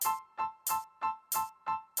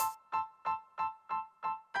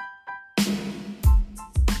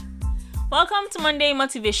Welcome to Monday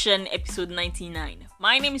Motivation, episode 99.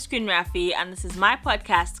 My name is Queen Rafi, and this is my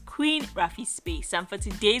podcast, Queen Rafi Space. And for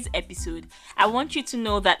today's episode, I want you to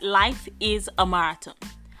know that life is a marathon,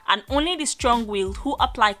 and only the strong-willed who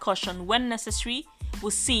apply caution when necessary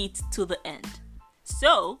will see it to the end.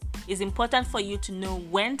 So, it's important for you to know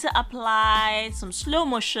when to apply some slow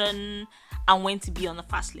motion and when to be on the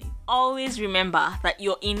fast lane. Always remember that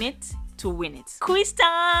you're in it to win it. Quiz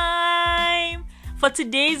time! For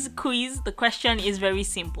today's quiz, the question is very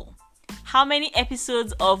simple. How many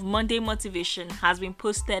episodes of Monday Motivation has been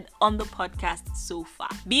posted on the podcast so far?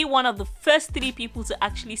 Be one of the first 3 people to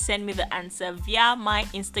actually send me the answer via my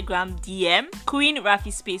Instagram DM, Queen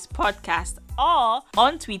Rafi Space Podcast, or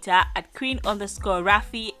on Twitter at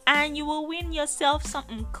Queen_Rafi, and you will win yourself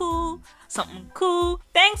something cool.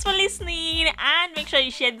 Thanks for listening, and make sure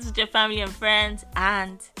you share this with your family and friends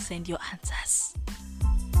and send your answers.